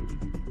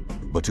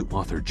 But to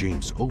author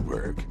James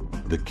Oberg,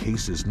 the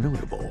case is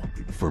notable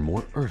for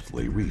more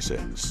earthly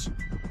reasons.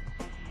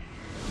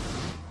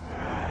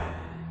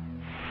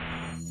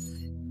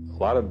 A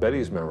lot of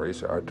Betty's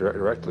memories are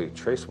directly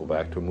traceable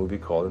back to a movie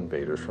called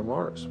Invaders from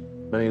Mars.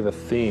 Many of the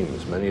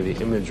themes, many of the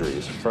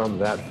imageries from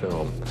that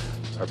film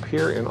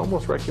appear in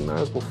almost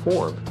recognizable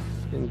form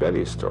in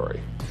Betty's story.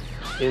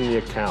 In the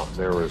account,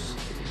 there was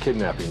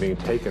kidnapping, being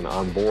taken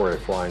on board a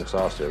flying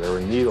saucer. There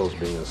were needles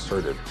being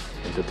inserted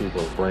into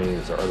people's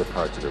brains or other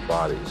parts of their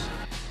bodies.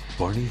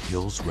 Barney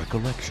Hill's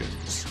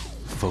recollections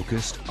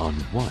focused on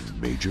one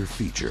major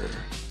feature.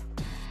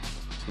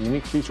 The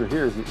unique feature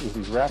here is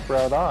these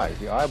wrapped-around eyes,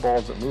 the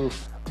eyeballs that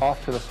move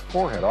off to the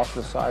forehead, off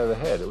to the side of the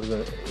head.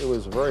 It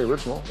was very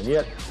original, and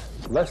yet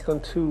less than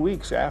 2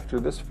 weeks after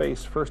this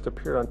face first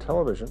appeared on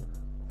television,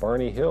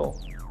 Barney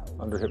Hill,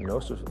 under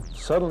hypnosis,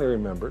 suddenly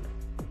remembered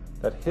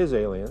that his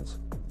aliens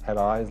had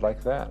eyes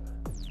like that,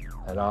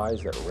 had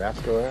eyes that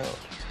wrapped around.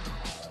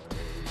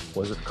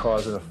 Was it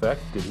cause and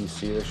effect? Did he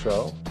see the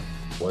show?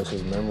 Was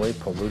his memory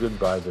polluted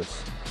by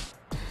this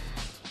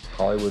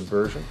Hollywood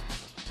version.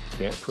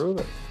 Can't prove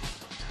it,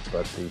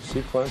 but the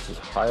sequence is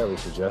highly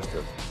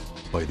suggestive.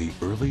 By the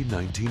early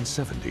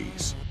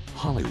 1970s,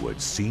 Hollywood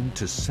seemed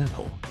to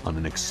settle on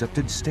an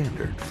accepted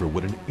standard for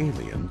what an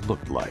alien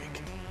looked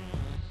like.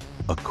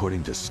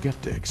 According to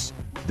skeptics,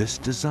 this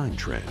design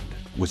trend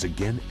was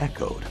again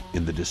echoed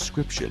in the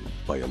description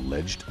by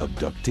alleged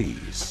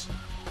abductees.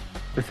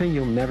 The thing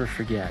you'll never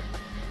forget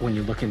when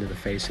you look into the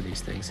face of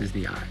these things is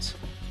the eyes.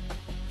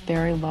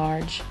 Very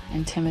large,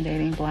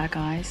 intimidating black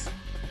eyes.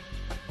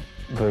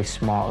 Very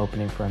small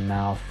opening for a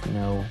mouth,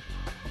 no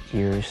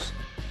ears.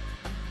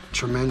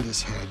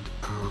 Tremendous head,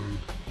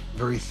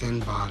 very thin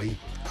body,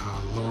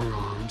 long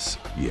arms.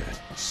 Yet,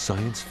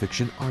 science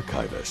fiction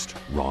archivist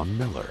Ron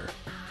Miller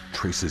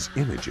traces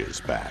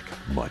images back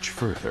much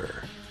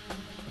further.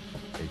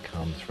 It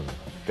comes from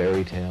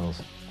fairy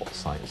tales,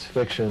 science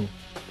fiction,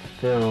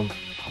 film,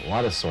 a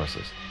lot of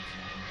sources.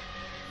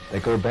 They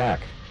go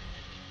back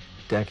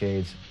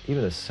decades,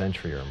 even a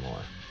century or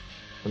more.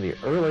 One of the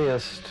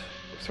earliest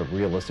sort of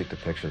realistic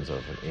depictions of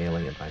an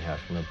alien I have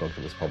from a book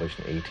that was published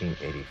in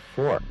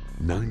 1884.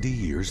 90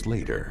 years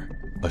later,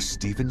 a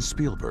Steven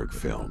Spielberg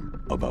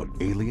film about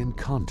alien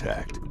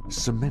contact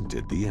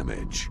cemented the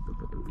image.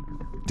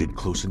 Did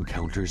Close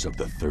Encounters of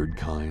the Third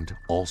Kind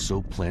also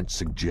plant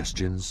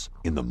suggestions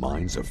in the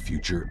minds of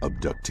future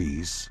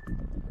abductees?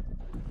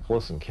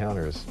 Close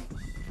Encounters,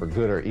 for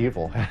good or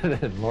evil, had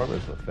an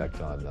enormous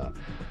effect on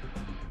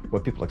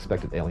what people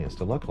expected aliens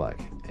to look like.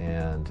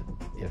 And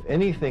if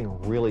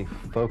anything really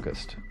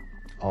focused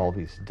all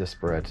these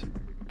disparate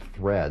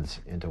threads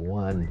into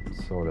one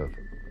sort of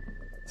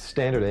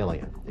standard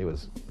alien, it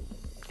was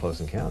Close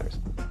Encounters.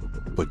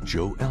 But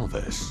Joe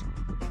Elvis,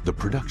 the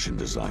production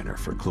designer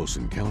for Close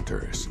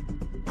Encounters,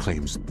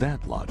 claims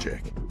that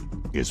logic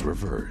is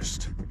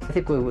reversed. I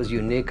think what was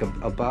unique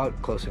about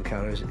Close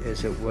Encounters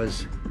is it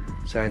was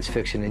science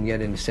fiction, and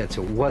yet in a sense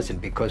it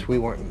wasn't, because we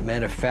weren't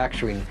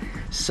manufacturing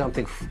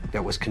something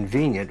that was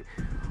convenient.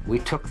 We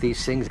took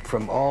these things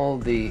from all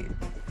the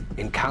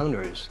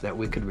encounters that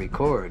we could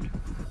record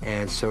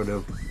and sort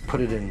of put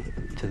it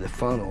into the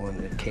funnel,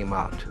 and it came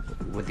out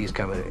with these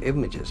kind of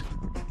images.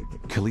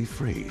 Kelly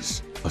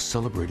Fraze, a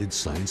celebrated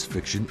science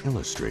fiction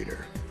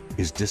illustrator,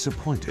 is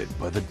disappointed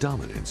by the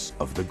dominance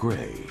of the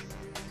gray,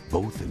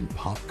 both in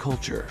pop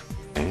culture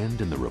and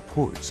in the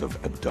reports of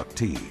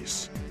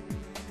abductees.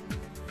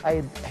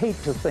 I hate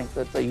to think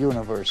that the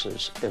universe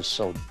is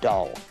so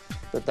dull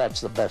that that's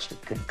the best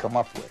it can come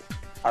up with.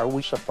 Are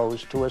we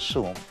supposed to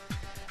assume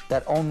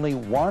that only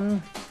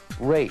one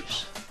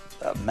race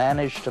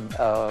managed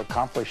to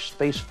accomplish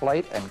space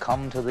flight and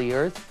come to the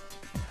Earth?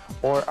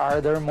 Or are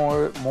there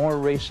more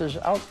races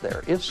out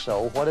there? If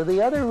so, what do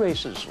the other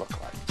races look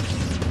like?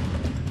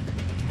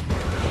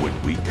 When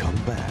we come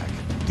back,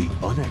 the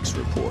UnEx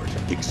report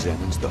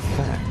examines the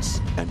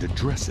facts and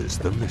addresses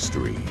the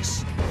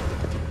mysteries.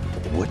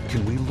 What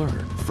can we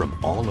learn from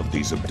all of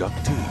these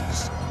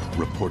abductees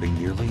reporting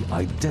nearly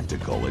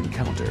identical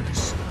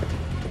encounters?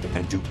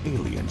 And do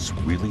aliens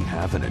really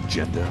have an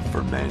agenda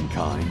for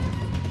mankind?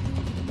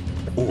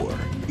 Or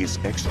is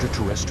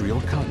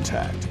extraterrestrial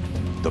contact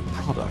the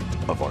product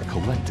of our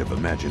collective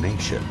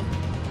imagination?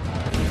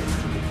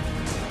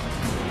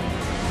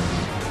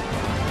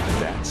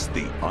 That's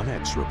the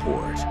UnEx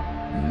report,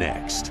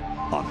 next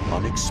on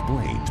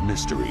Unexplained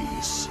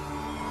Mysteries.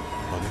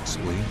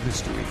 Unexplained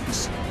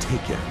Mysteries,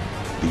 Taken,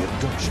 the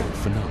abduction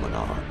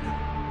phenomenon.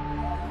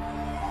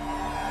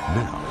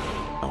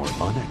 Now, our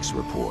UnEx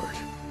report.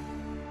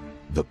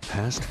 The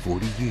past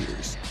 40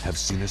 years have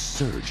seen a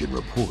surge in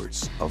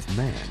reports of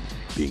man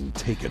being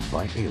taken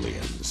by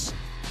aliens.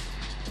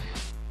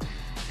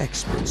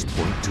 Experts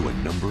point to a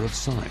number of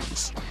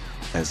signs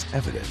as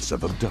evidence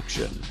of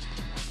abduction,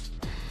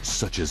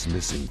 such as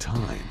missing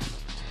time.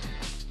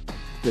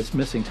 This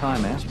missing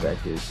time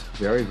aspect is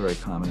very, very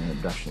common in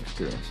abduction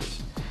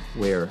experiences,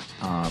 where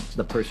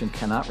the person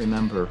cannot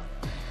remember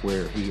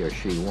where he or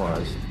she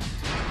was.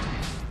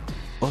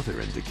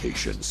 Other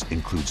indications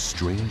include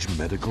strange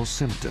medical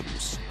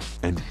symptoms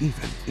and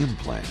even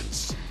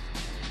implants.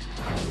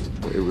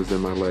 It was in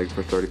my leg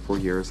for 34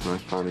 years, and I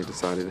finally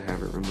decided to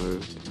have it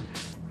removed.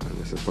 And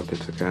this is what they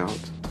took out.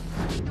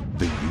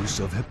 The use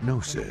of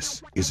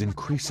hypnosis is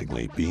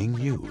increasingly being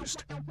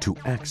used to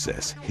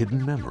access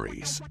hidden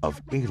memories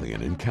of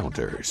alien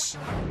encounters.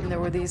 And there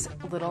were these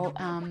little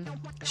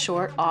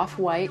short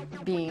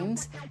off-white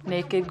beings,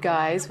 naked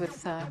guys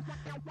with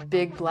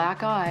big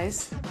black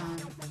eyes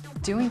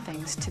doing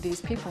things to these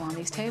people on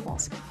these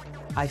tables.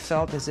 I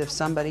felt as if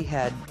somebody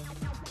had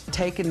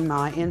taken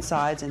my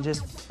insides and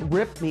just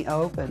ripped me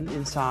open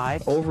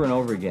inside. Over and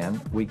over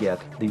again, we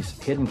get these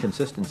hidden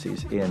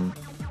consistencies in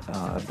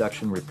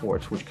abduction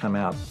reports which come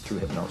out through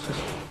hypnosis.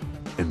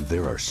 And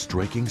there are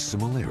striking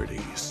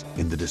similarities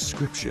in the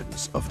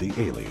descriptions of the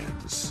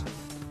aliens.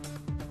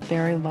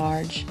 Very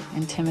large,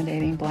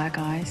 intimidating black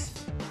eyes.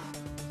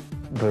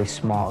 Very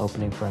small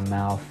opening for a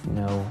mouth,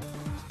 no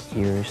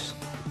ears.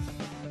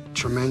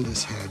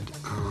 Tremendous head,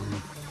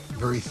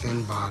 very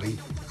thin body,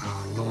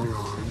 long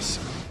arms.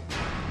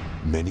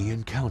 Many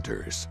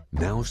encounters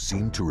now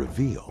seem to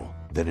reveal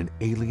that an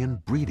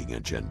alien breeding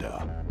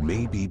agenda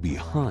may be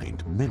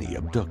behind many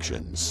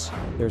abductions.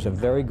 There's a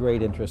very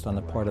great interest on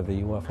the part of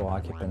the UFO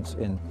occupants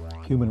in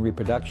human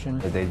reproduction.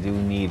 They do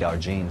need our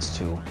genes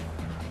to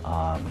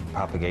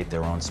propagate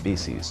their own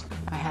species.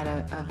 I had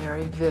a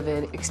very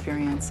vivid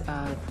experience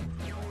of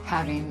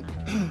having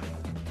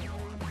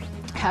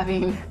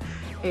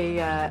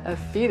a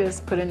fetus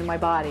put into my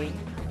body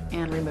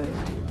and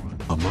removed.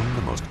 Among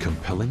the most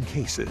compelling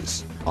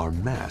cases are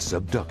mass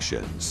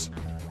abductions.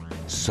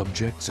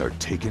 Subjects are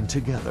taken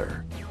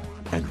together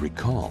and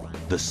recall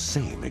the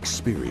same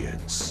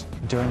experience.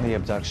 During the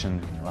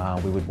abduction,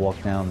 we would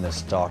walk down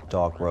this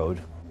dark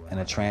road in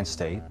a trance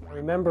state. I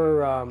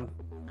remember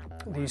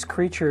these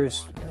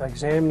creatures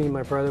examining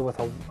my brother with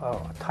a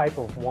type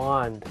of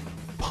wand.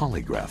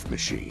 Polygraph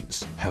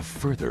machines have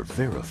further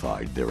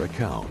verified their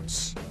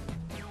accounts.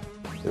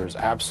 There's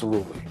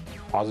absolutely,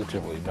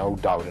 positively no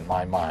doubt in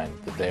my mind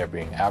that they are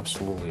being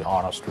absolutely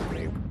honest with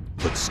me.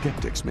 But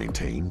skeptics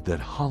maintain that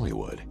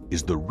Hollywood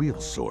is the real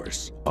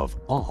source of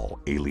all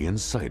alien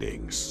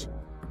sightings.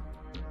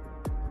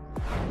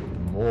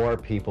 The more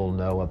people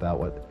know about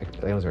what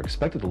aliens are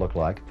expected to look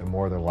like, the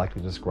more they're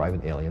likely to describe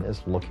an alien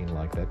as looking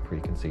like that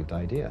preconceived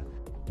idea.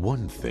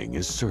 One thing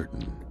is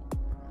certain: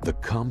 the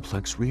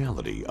complex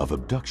reality of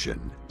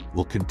abduction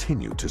will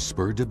continue to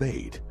spur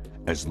debate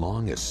as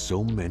long as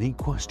so many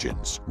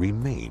questions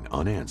remain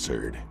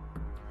unanswered.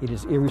 It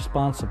is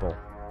irresponsible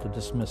to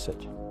dismiss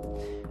it.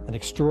 An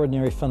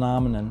extraordinary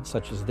phenomenon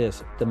such as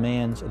this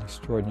demands an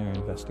extraordinary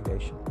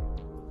investigation.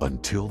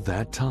 Until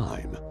that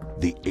time,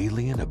 the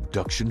alien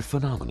abduction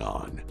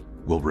phenomenon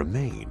will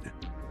remain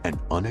an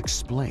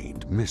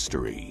unexplained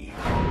mystery.